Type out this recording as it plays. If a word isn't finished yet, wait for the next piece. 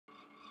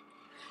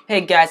Hey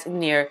guys, in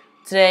here.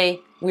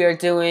 Today we are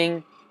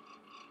doing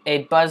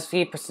a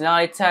BuzzFeed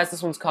personality test.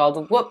 This one's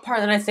called "What part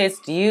of the United States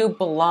do you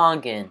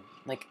belong in?"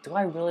 Like, do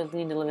I really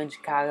need to live in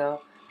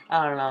Chicago?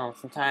 I don't know.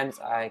 Sometimes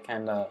I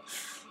kinda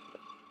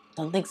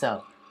don't think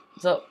so.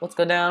 So let's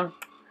go down.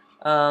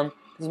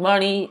 Does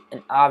money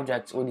and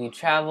objects would you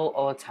travel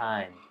all the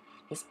time?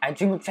 Yes, I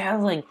dream of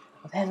traveling,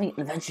 of having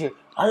an adventure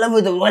all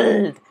over the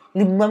world.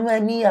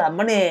 Mamma mia,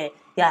 money.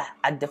 Yeah,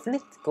 I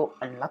definitely go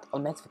on lots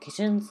of nice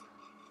vacations.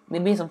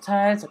 Maybe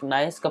sometimes like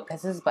nice go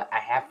places, but I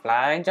have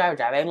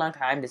driving long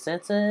time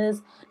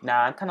distances.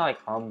 Nah, I'm kind of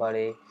like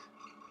homebody.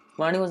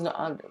 Money was not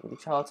on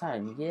reach all the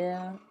time.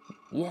 Yeah,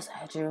 yes,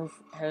 I dream of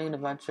having an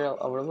adventure all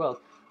over the world.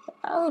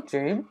 I would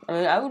dream. I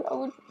mean, I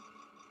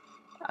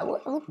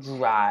would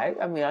drive.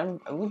 I mean,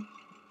 I would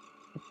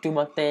do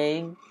my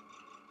thing.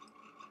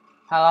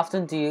 How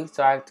often do you?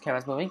 Sorry, the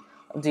camera's moving.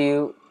 Do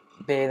you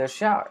bathe or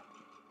shower?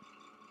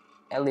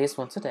 At least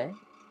once a day.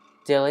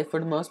 Daily for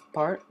the most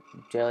part.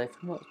 Daily for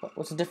the most part.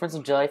 What's the difference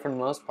of daily for the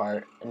most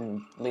part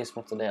and at least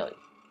once a daily?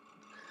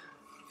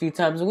 A few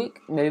times a week,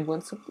 maybe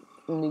once a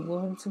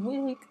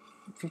week,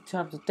 a few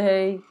times a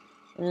day,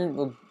 and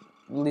at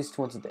least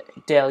once a day.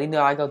 Daily,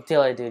 no, I go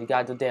daily, dude. You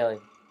gotta go daily.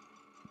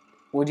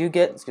 Would you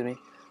get,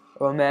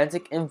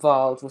 romantic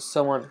involved with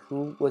someone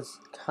who was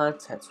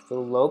content for a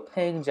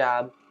low-paying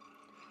job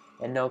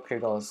and no career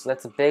goals?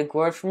 That's a big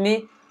word for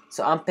me,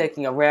 so I'm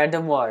picking a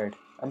random word.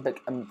 I'm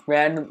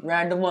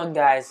random one,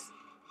 guys.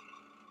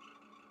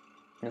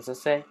 What does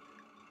it say?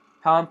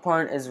 How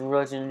important is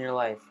religion in your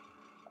life?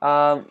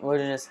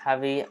 Religion is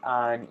heavy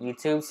on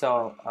YouTube,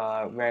 so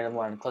random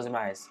one. Closing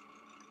my eyes.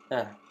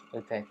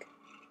 Good pick.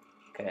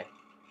 Okay.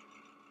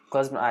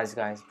 Close my eyes,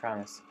 guys.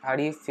 Promise. How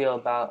do you feel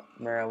about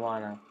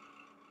marijuana?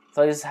 I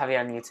feel like this is heavy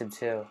on YouTube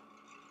too,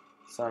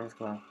 so I'm just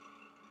gonna.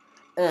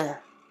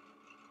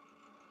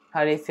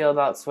 How do you feel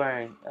about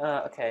swearing?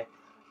 Okay.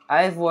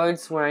 I avoid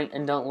swearing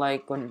and don't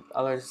like when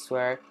others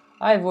swear.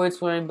 I avoid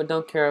swearing but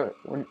don't care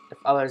if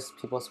others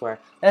people swear.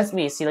 That's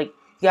me. See, like,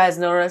 you guys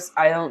notice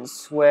I don't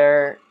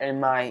swear in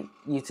my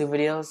YouTube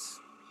videos.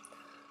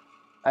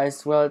 I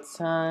swear all the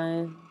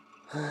time.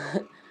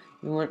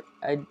 You want?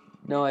 I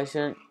know I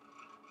shouldn't.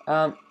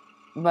 But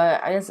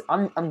I guess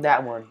I'm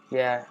that one.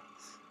 Yeah.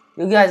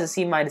 You guys will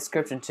see my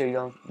description too.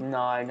 You'll know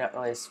I not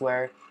really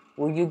swear.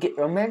 Will you get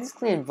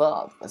romantically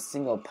involved with a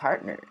single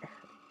partner?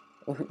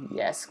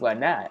 Yes, why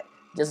not?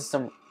 Just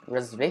some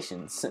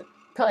reservations.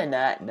 Probably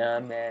not. No,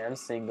 man, I'm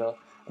single.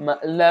 I'm a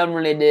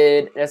lonely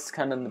dude. That's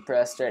kind of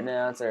depressed right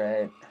now. It's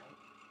alright.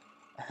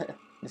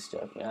 Just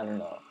joking. I don't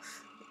know.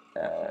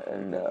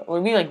 No. What do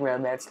you mean, like,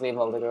 romantically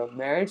involved with a girl?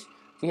 Marriage?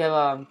 Do you have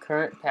a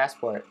current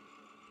passport?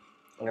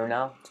 I don't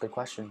know. It's a good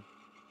question.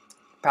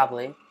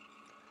 Probably.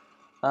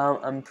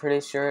 I'm pretty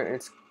sure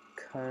it's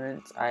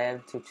current. I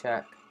have to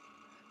check.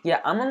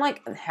 Yeah, I'm gonna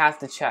like have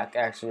to check.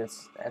 Actually,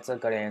 that's a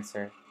good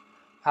answer.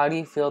 How do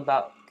you feel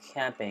about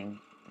camping?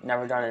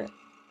 Never done it.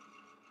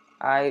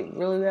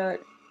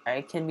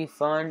 I can be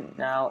fun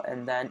now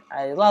and then.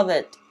 I love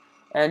it.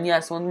 And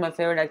yes, one of my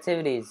favorite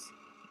activities.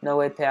 No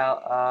way,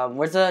 pal.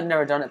 Where's the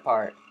never done it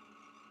part?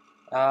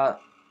 Uh,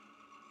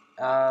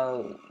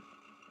 I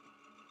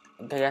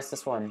guess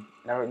this one.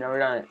 Never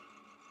done it.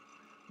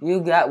 You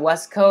got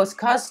West Coast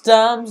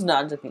customs. No,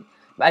 I'm joking.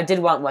 I did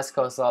want West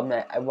Coast, so I'll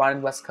admit. I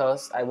wanted West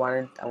Coast. I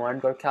wanted to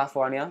go to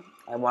California.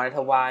 I wanted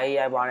Hawaii.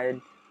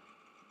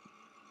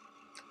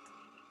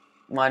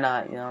 Why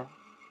not, you know?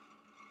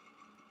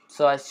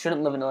 So I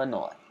shouldn't live in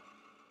Illinois.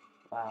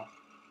 Wow.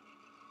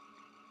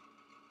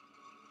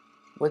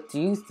 What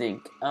do you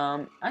think?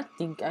 I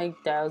think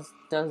that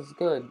was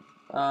good.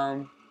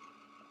 I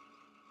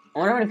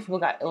wonder how many people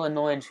got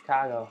Illinois and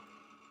Chicago.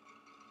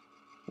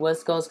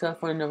 West Coast,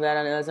 California, Nevada,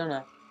 and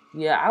Arizona.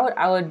 Yeah,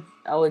 I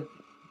would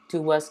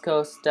do West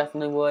Coast.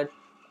 Definitely would.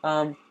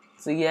 So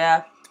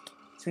yeah.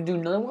 Should we do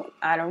another one?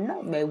 I don't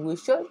know. Maybe we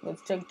should.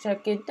 Let's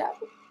check it out.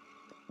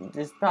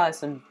 There's probably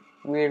some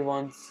weird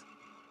ones.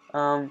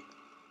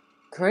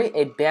 Create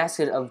a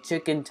basket of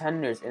chicken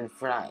tenders and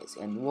fries,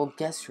 and we'll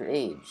guess your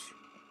age.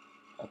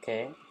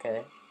 Okay.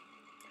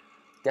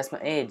 Guess my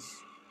age.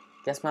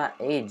 Guess my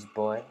age,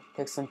 boy.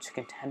 Pick some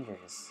chicken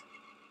tenders.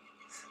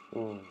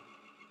 Ooh.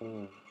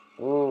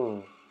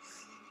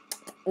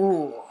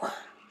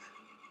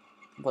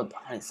 What about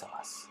honey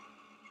sauce?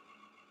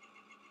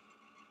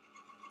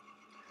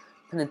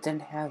 And it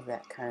didn't have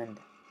that kind.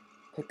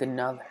 Pick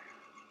another.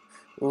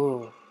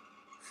 Ooh.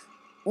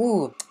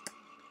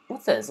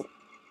 What's this?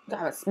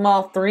 Got a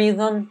small three of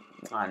them?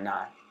 Oh,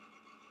 nah.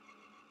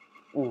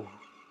 Ooh.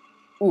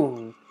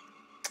 On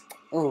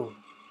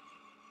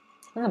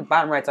the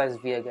bottom right side is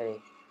via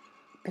Getty.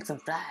 Pick some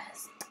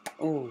fries.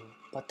 Ooh.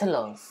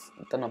 Portillos.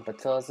 Don't know what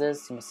Portillos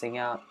is. You must sing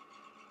out.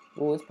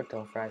 Ooh, it's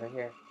Portillo fries right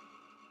here.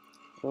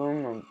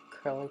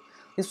 Curly.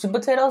 These sweet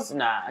potatoes?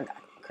 Nah, I got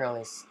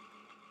curlies.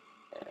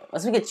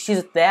 Unless we get cheese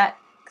with that,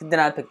 then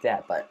I'd pick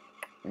that, but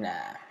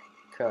nah.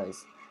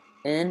 Curlies.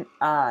 In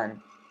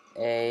on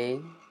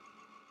a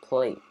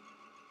plate.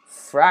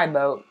 Fry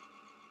boat.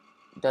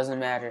 Doesn't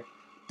matter.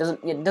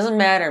 It doesn't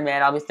matter,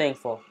 man. I'll be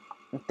thankful.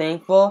 I'm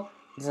thankful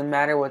Doesn't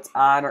matter what's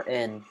on or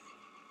in.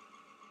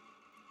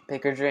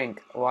 Pick or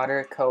drink.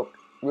 Water, Coke,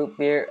 root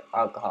beer,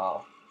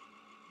 alcohol.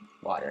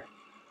 Water.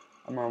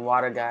 I'm a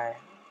water guy.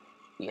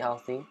 Eat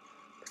healthy.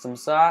 Put some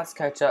sauce,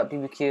 ketchup,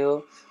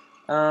 BBQ,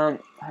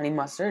 honey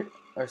mustard,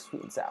 or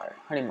sweet and sour.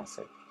 Honey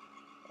mustard.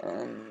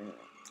 I'm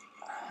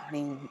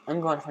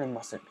going honey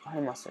mustard.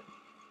 Honey mustard.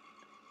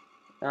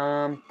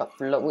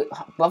 Buffalo. Wait,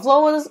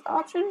 buffalo was an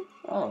option?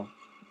 Oh.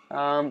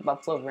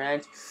 Buffalo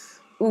ranch.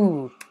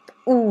 Ooh.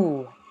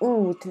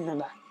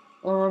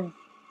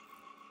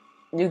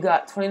 You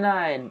got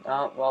 29.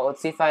 Well,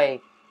 let's see if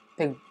I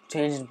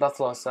change to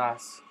buffalo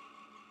sauce.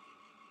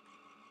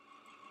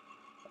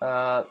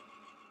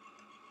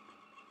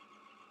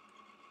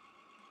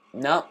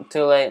 Nope,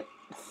 too late.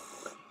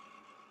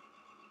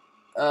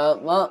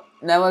 Well,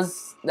 that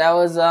was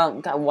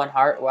got 1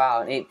 heart.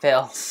 Wow, and 8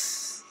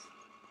 fails.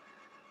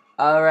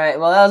 Alright,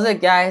 well, that was it,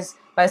 guys.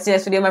 If I see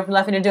this video, my friend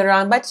laughing and doing it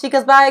wrong. Bye,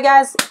 chicas. Bye,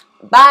 guys.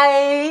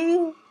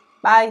 Bye.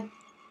 Bye.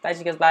 Bye,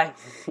 chicas. Bye.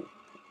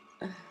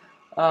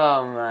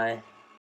 Oh, my.